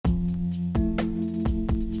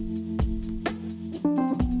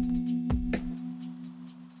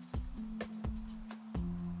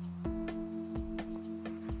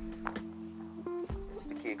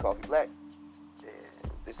Coffee Black,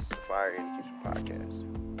 and this is the Fire in the Kitchen podcast.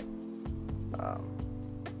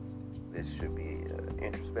 This should be an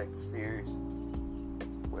introspective series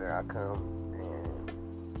where I come and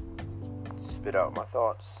spit out my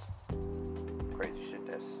thoughts, crazy shit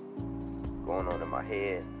that's going on in my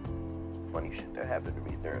head, funny shit that happened to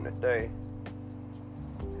me during the day,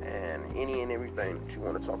 and any and everything that you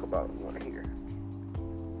want to talk about, you want to hear.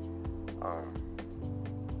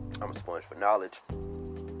 I'm a sponge for knowledge.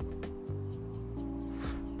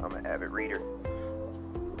 I'm an avid reader.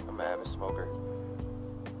 I'm an avid smoker.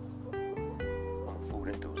 I'm a food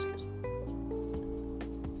enthusiast.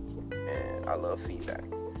 And I love feedback.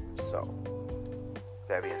 So,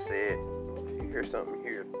 that being said, if you hear something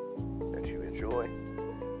here that you enjoy,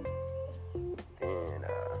 then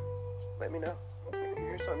let me know. If you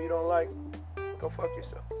hear something you don't like, go fuck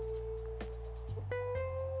yourself.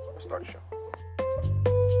 Let's start the show.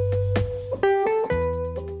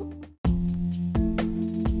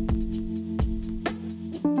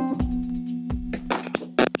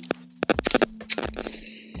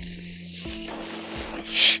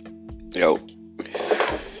 Yo,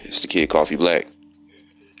 it's the Kid Coffee Black.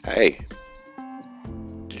 Hey,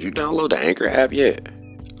 did you download the Anchor app yet?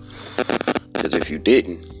 Because if you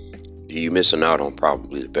didn't, you're missing out on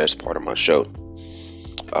probably the best part of my show.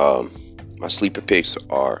 My sleeper picks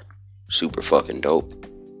are super fucking dope.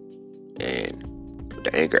 And with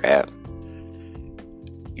the Anchor app,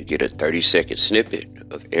 you get a 30-second snippet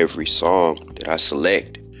of every song that I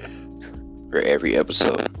select for every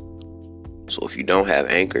episode. So if you don't have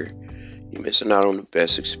Anchor, you're missing out on the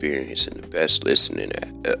best experience and the best listening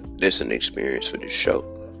experience for this show.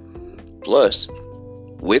 Plus,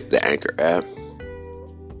 with the Anchor app,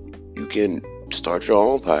 you can start your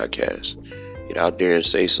own podcast. Get out there and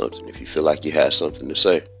say something if you feel like you have something to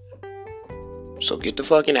say. So get the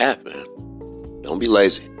fucking app, man. Don't be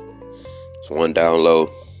lazy. It's one download,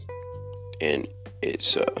 and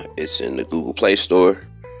it's in the Google Play Store.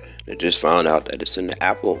 I just found out that it's in the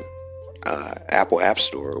Apple App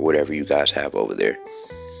Store or whatever you guys have over there.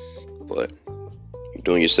 But you're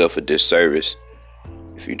doing yourself a disservice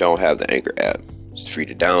if you don't have the Anchor app. It's free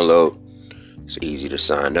to download. It's easy to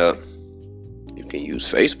sign up. You can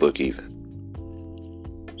use Facebook even.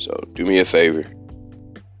 So do me a favor.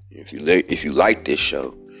 If you like this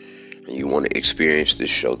show and you want to experience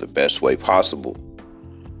this show the best way possible,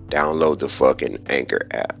 download the fucking Anchor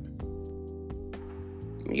app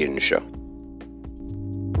and get in the show.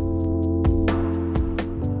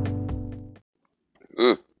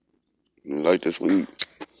 Like this week.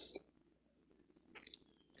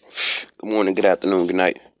 Good morning, good afternoon, good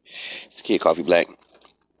night. It's the Kid Coffee Black.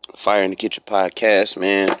 Fire in the Kitchen podcast,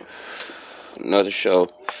 man. Another show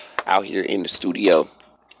out here in the studio.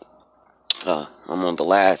 I'm on the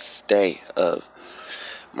last day of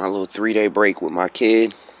my little 3-day break with my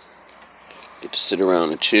kid. Get to sit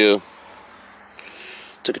around and chill.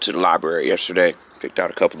 Took it to the library yesterday. Picked out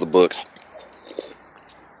a couple of books.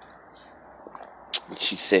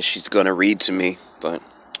 She says she's gonna read to me, but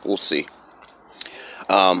we'll see.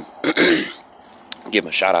 Give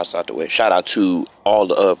my shout outs out the way. Shout out to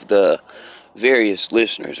all of the various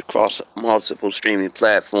listeners across multiple streaming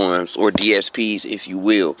platforms, or DSPs if you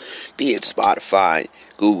will, be it Spotify,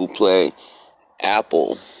 Google Play,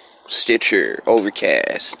 Apple, Stitcher,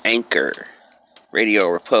 Overcast, Anchor, Radio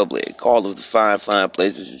Republic, all of the fine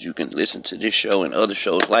places that you can listen to this show and other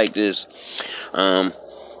shows like this.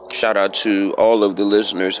 Shout out to all of the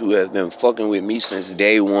listeners who have been fucking with me since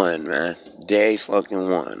day one, man. Day fucking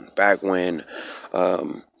one. Back when I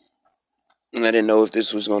didn't know if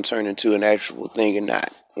this was going to turn into an actual thing or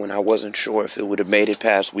not. When I wasn't sure if it would have made it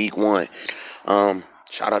past week one.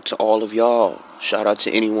 Shout out to all of y'all. Shout out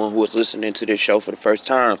to anyone who was listening to this show for the first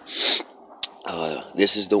time.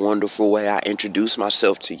 This is the wonderful way I introduce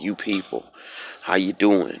myself to you people. How you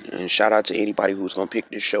doing? And shout out to anybody who's going to pick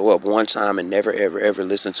this show up one time and never, ever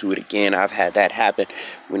listen to it again. I've had that happen.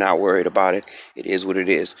 We're not worried about it. It is what it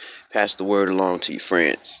is. Pass the word along to your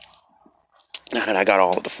friends. Now that I got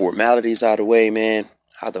all the formalities out of the way, man,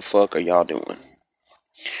 how the fuck are y'all doing?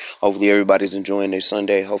 Hopefully everybody's enjoying their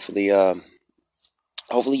Sunday. Hopefully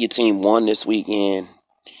your team won this weekend.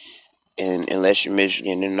 And unless you're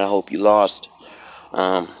Michigan, and I hope you lost.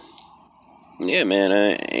 Yeah, man,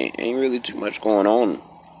 ain't really too much going on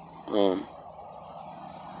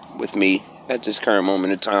with me at this current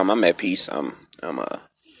moment in time. I'm at peace. I'm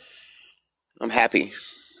happy.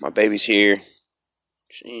 My baby's here.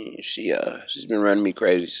 She's been running me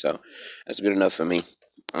crazy, so that's good enough for me.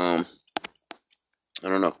 I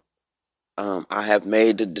don't know. I have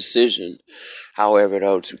made the decision, however,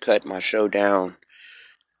 though, to cut my show down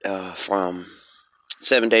from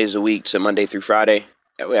 7 days a week to Monday through Friday.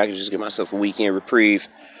 That way I can just give myself a weekend reprieve.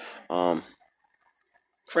 A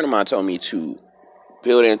friend of mine told me to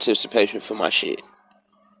build anticipation for my shit.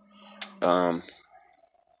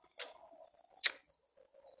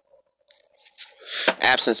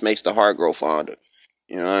 Absence makes the heart grow fonder.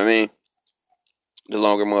 You know what I mean? The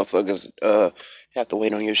longer motherfuckers have to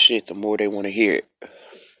wait on your shit, the more they want to hear it.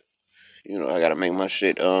 You know, I gotta make my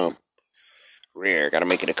shit rare. I gotta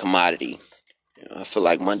make it a commodity. You know, I feel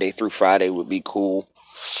like Monday through Friday would be cool.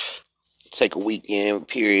 Take a weekend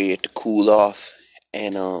period to cool off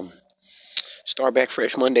and start back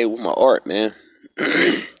fresh Monday with my art, man.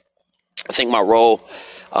 I think my role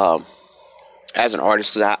as an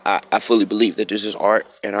artist, because I fully believe that this is art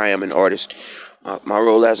and I am an artist. My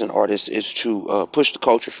role as an artist is to push the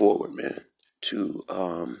culture forward, man. To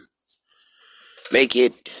make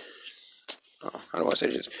it, how do I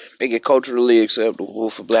say this? Make it culturally acceptable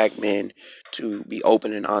for black men to be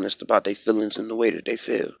open and honest about their feelings and the way that they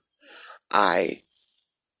feel. I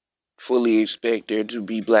fully expect there to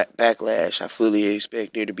be black backlash. I fully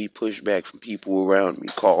expect there to be pushback from people around me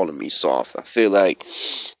calling me soft. I feel like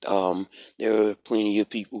there are plenty of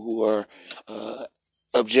people who are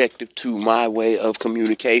objective to my way of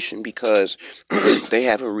communication because they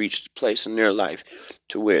haven't reached a place in their life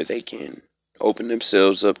to where they can open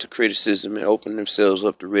themselves up to criticism and open themselves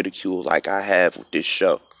up to ridicule like I have with this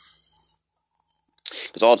show.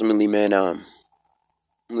 Because ultimately, man, I'm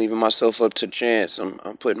leaving myself up to chance. I'm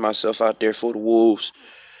putting myself out there for the wolves,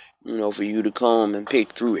 you know, for you to come and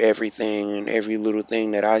pick through everything and every little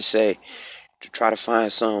thing that I say to try to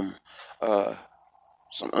find some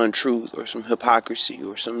untruth or some hypocrisy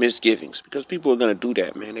or some misgivings, because people are going to do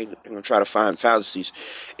that, man. They're going to try to find fallacies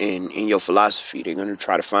in your philosophy. They're going to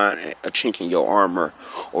try to find a chink in your armor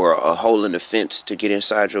or a hole in the fence to get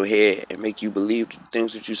inside your head and make you believe the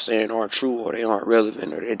things that you're saying aren't true or they aren't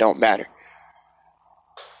relevant or they don't matter.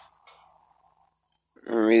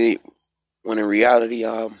 And really, when in reality,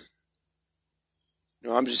 you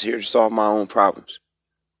know, I'm just here to solve my own problems.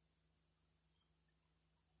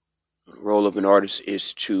 The role of an artist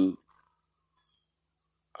is to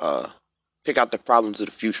pick out the problems of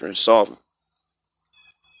the future and solve them.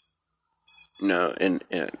 You know,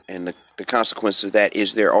 and the consequence of that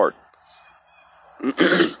is their art. You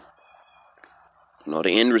know,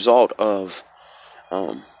 the end result of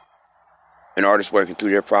an artist working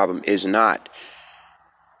through their problem is not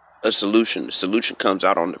a solution. The solution comes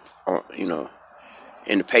out you know,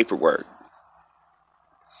 in the paperwork.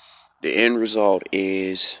 The end result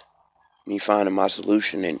is me finding my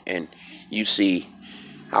solution and you see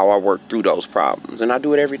how I work through those problems. And I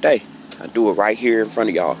do it every day. I do it right here in front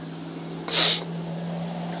of y'all.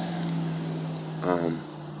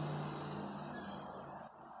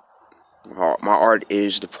 My art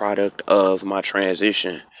is the product of my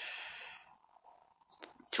transition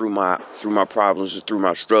through my problems and through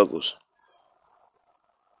my struggles.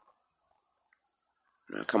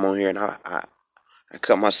 And I come on here and I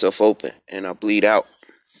cut myself open and I bleed out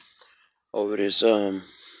over this I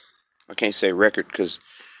can't say record because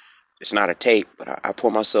it's not a tape, but I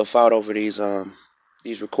pour myself out over these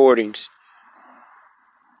recordings,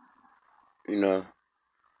 you know.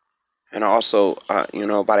 And I also, you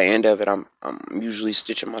know, by the end of it, I'm usually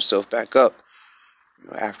stitching myself back up, you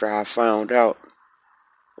know, after I found out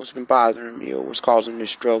what's been bothering me or what's causing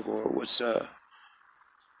this struggle or what's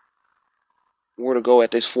where to go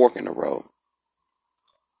at this fork in the road.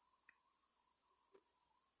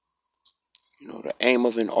 You know, the aim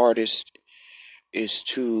of an artist is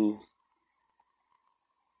to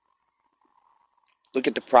look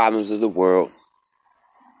at the problems of the world,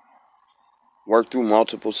 work through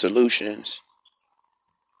multiple solutions,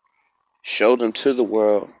 show them to the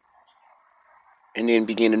world, and then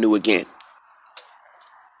begin anew again.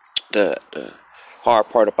 The hard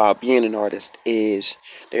part about being an artist is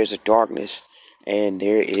there's a darkness and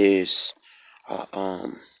there is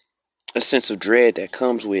a sense of dread that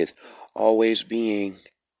comes with always being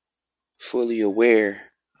fully aware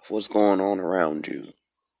of what's going on around you.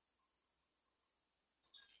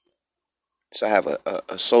 So I have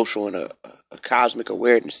a social and a cosmic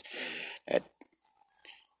awareness that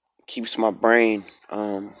keeps my brain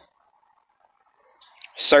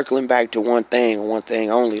circling back to one thing and one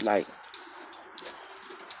thing only. Like,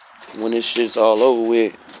 when this shit's all over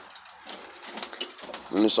with,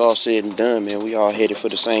 when it's all said and done, man, we all headed for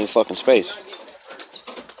the same fucking space.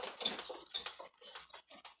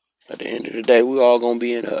 At the end of the day, we all gonna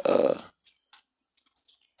be in a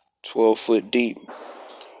 12-foot deep,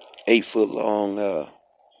 8-foot long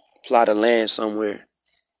plot of land somewhere.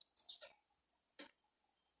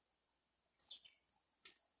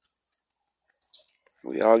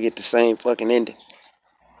 We all get the same fucking ending.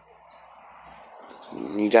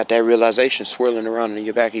 You got that realization swirling around in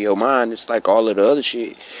your back of your mind. It's like all of the other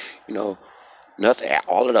shit, you know, nothing.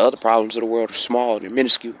 All of the other problems of the world are small. They're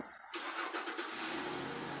minuscule.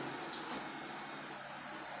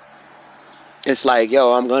 It's like,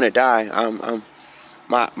 yo, I'm gonna die.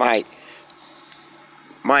 My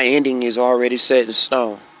ending is already set in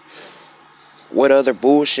stone. What other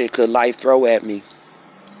bullshit could life throw at me?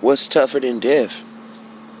 What's tougher than death?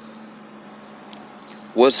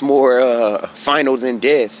 What's more final than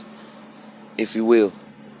death, if you will?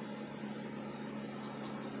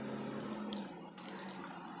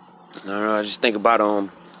 I don't know. I just think about I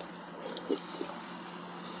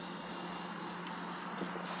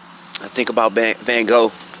think about Van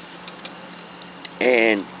Gogh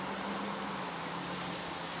and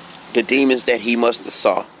the demons that he must have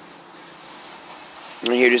saw.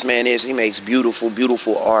 And here this man is. He makes beautiful,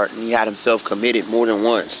 beautiful art, and he had himself committed more than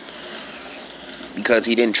once because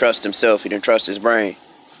he didn't trust himself. He didn't trust his brain.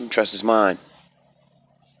 He didn't trust his mind.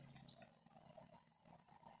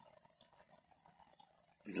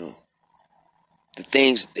 You know, the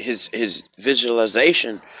things, his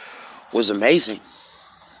visualization was amazing.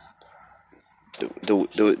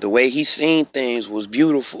 The way he seen things was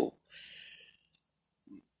beautiful.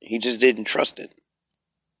 He just didn't trust it.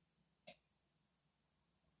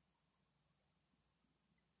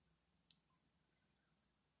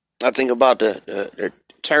 I think about the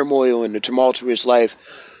turmoil and the tumultuous life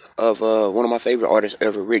of one of my favorite artists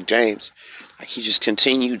ever, Rick James. Like, he just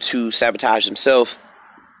continued to sabotage himself,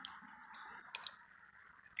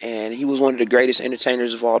 and he was one of the greatest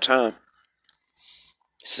entertainers of all time.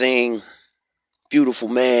 Sing, beautiful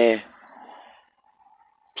man,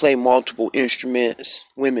 play multiple instruments.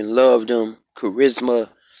 Women loved him.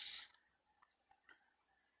 Charisma,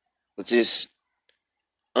 with this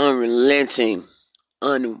unrelenting,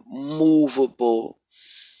 unmovable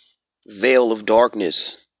veil of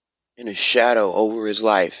darkness and a shadow over his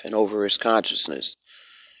life and over his consciousness.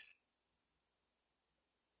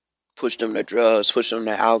 Pushed him to drugs, pushed him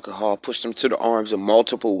to alcohol, pushed him to the arms of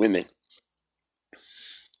multiple women.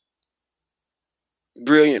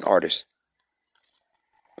 Brilliant artist.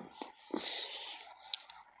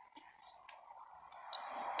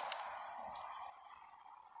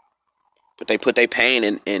 But they put their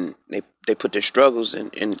pain and they put their struggles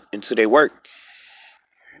into their work.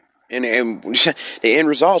 And the end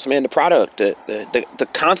results, man, the product, the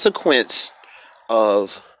consequence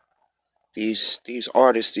of these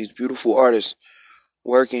artists, these beautiful artists,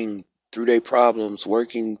 working through their problems,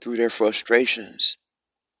 working through their frustrations,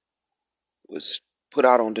 was put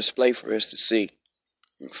out on display for us to see,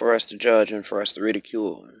 for us to judge, and for us to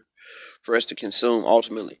ridicule, and for us to consume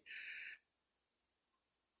ultimately.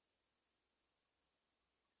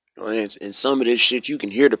 And in some of this shit, you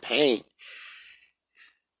can hear the pain.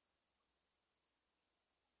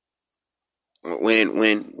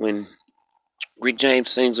 When Rick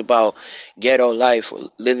James sings about ghetto life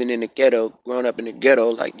or living in the ghetto, growing up in the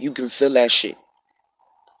ghetto, like, you can feel that shit.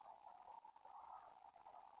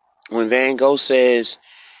 When Van Gogh says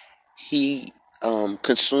he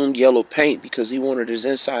consumed yellow paint because he wanted his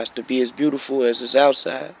insides to be as beautiful as his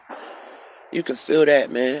outside, you can feel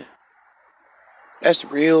that, man. That's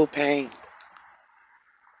real pain.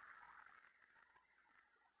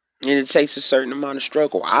 And it takes a certain amount of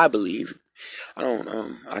struggle, I believe.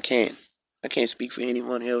 I can't speak for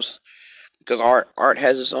anyone else, because art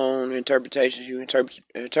has its own interpretations. You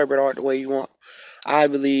interpret art the way you want. I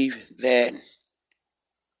believe that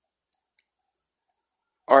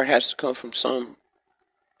art has to come from some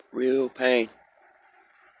real pain,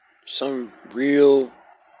 some real,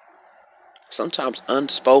 sometimes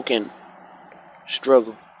unspoken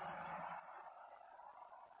struggle.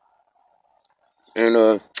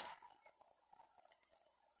 And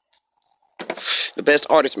the best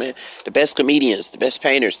artists, man, the best comedians, the best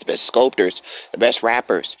painters, the best sculptors, the best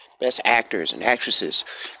rappers, the best actors and actresses,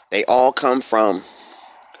 they all come from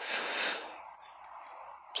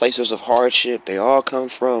places of hardship. They all come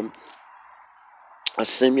from a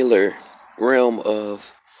similar realm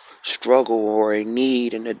of struggle, or a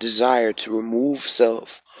need and a desire to remove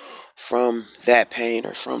self from that pain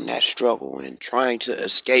or from that struggle, and trying to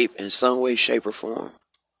escape in some way, shape, or form.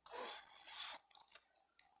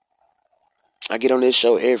 I get on this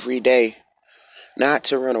show every day, not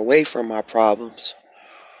to run away from my problems,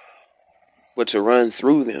 but to run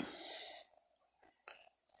through them.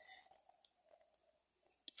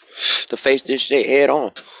 To face this shit head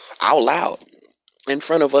on, out loud, in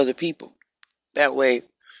front of other people. That way,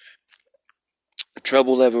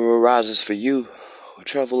 trouble level arises for you, or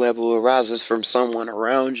trouble level arises from someone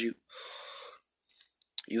around you.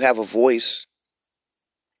 you have a voice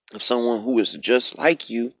of someone who is just like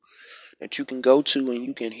you that you can go to and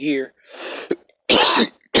you can hear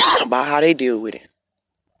about how they deal with it.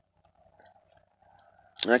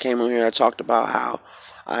 I came on here and I talked about how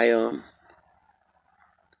I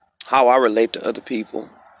relate to other people,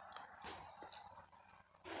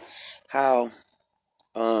 how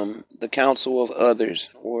the counsel of others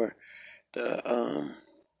or the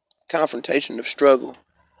confrontation of struggle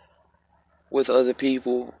with other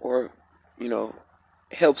people, or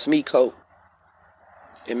helps me cope.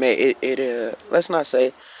 Let's not to say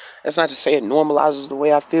it normalizes the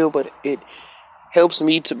way I feel, but it helps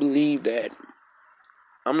me to believe that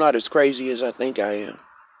I'm not as crazy as I think I am.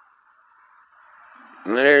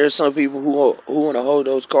 And there are some people who want to hold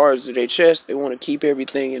those cards to their chest. They want to keep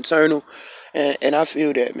everything internal, and I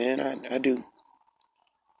feel that, man. I do.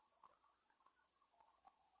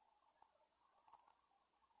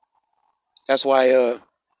 That's why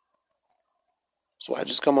I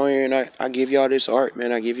just come on here and I give y'all this art,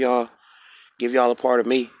 man. I give y'all a part of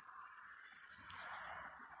me.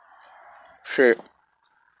 Sure.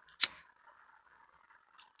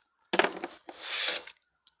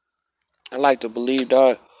 I like to believe,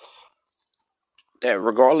 dog, that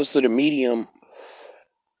regardless of the medium,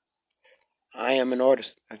 I am an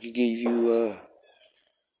artist. I can give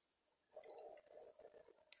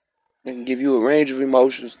you a range of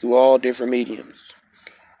emotions through all different mediums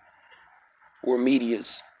or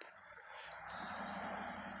medias.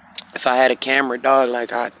 If I had a camera, dog,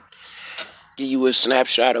 like, I'd give you a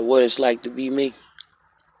snapshot of what it's like to be me.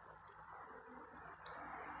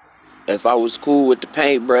 If I was cool with the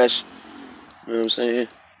paintbrush, you know what I'm saying,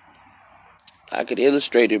 I could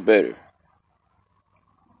illustrate it better.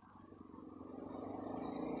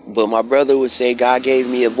 But my brother would say God gave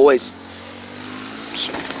me a voice.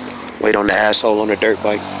 So, wait on the asshole on the dirt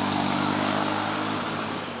bike.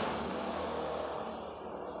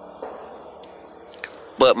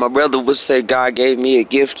 But my brother would say God gave me a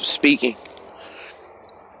gift of speaking.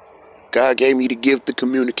 God gave me the gift of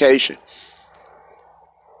communication.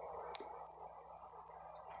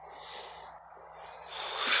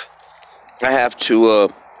 I have to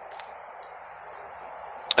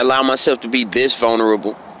allow myself to be this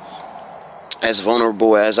vulnerable as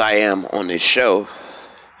I am on this show,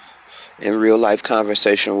 in real life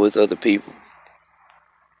conversation with other people.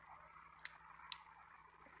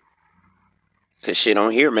 Cause shit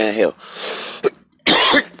on here, man, hell.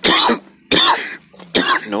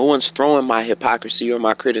 No one's throwing my hypocrisy or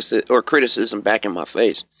my criticism back in my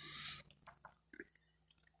face.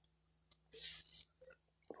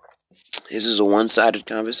 This is a one-sided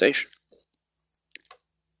conversation.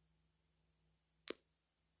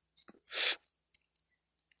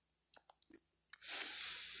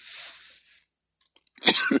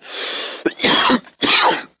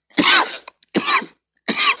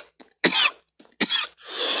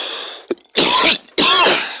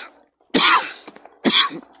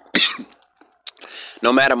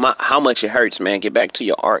 No matter how much it hurts, man, get back to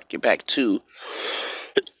your art. Get back to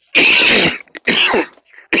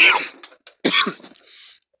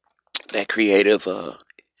that creative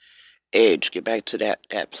edge. Get back to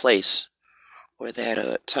that place or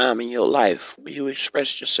that time in your life where you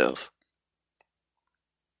expressed yourself.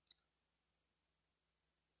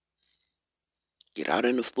 Get out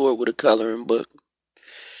on the floor with a coloring book,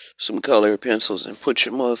 some coloring pencils, and put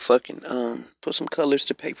your motherfucking put some colors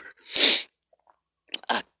to paper.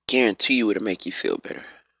 I guarantee you it'll make you feel better.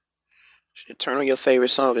 Turn on your favorite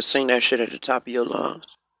song and sing that shit at the top of your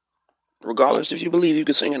lungs. Regardless if you believe you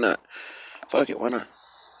can sing or not. Fuck it, why not?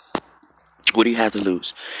 What do you have to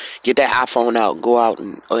lose? Get that iPhone out and go out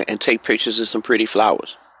and take pictures of some pretty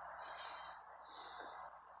flowers.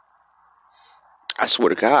 I swear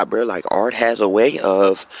to God, bro, like, art has a way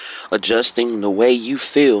of adjusting the way you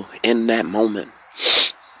feel in that moment.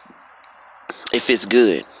 If it's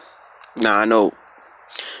good. Now, I know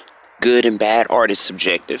good and bad art is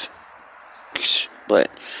subjective.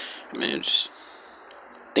 But, man, just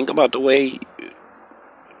think about the way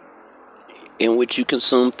in which you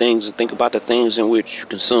consume things and think about the things in which you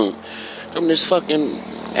consume. I'm this fucking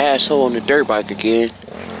asshole on the dirt bike again.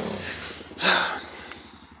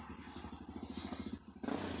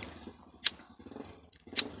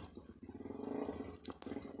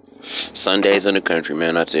 Sundays in the country,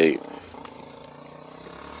 man, I tell you.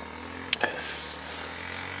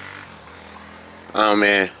 Oh,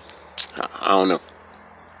 man. I don't know.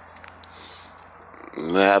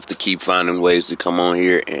 I have to keep finding ways to come on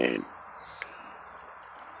here and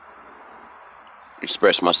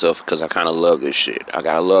express myself because I kind of love this shit. I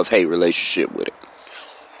got a love-hate relationship with it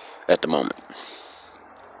at the moment.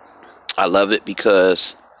 I love it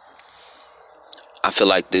because I feel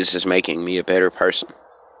like this is making me a better person.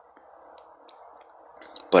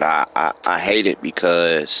 But I hate it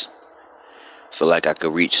because I feel like I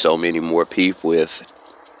could reach so many more people if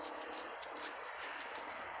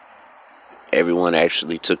everyone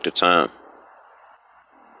actually took the time.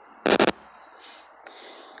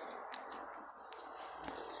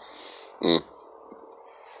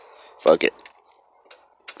 Fuck it.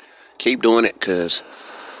 Keep doing it, cause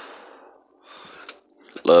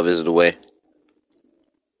love is the way.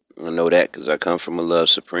 I know that because I come from a love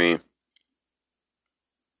supreme.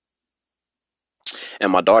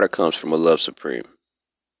 And my daughter comes from a love supreme.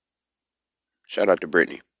 Shout out to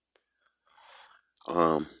Brittany.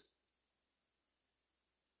 Yeah,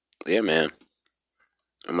 man.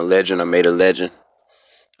 I'm a legend. I made a legend.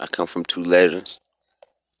 I come from two legends.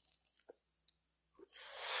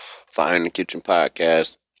 Fire in the Kitchen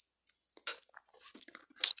podcast.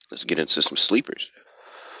 Let's get into some sleepers.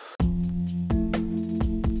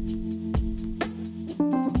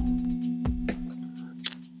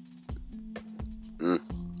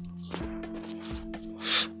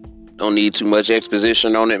 Don't need too much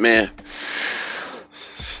exposition on it, man.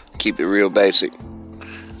 Keep it real basic.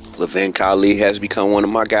 Levin Kali has become one of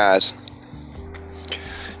my guys.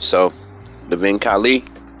 So, Levin Kali,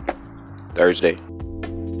 Thursday.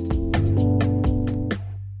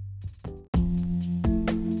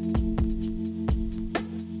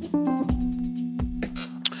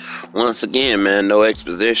 Once again, man, no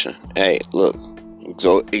exposition. Hey, look,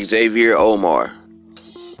 Xavier Omar.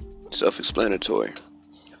 Self-explanatory.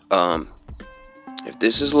 If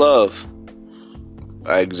This Is Love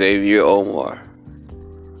by Xavier Omar.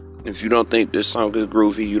 If you don't think this song is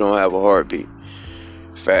groovy, you don't have a heartbeat.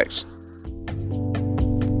 Facts.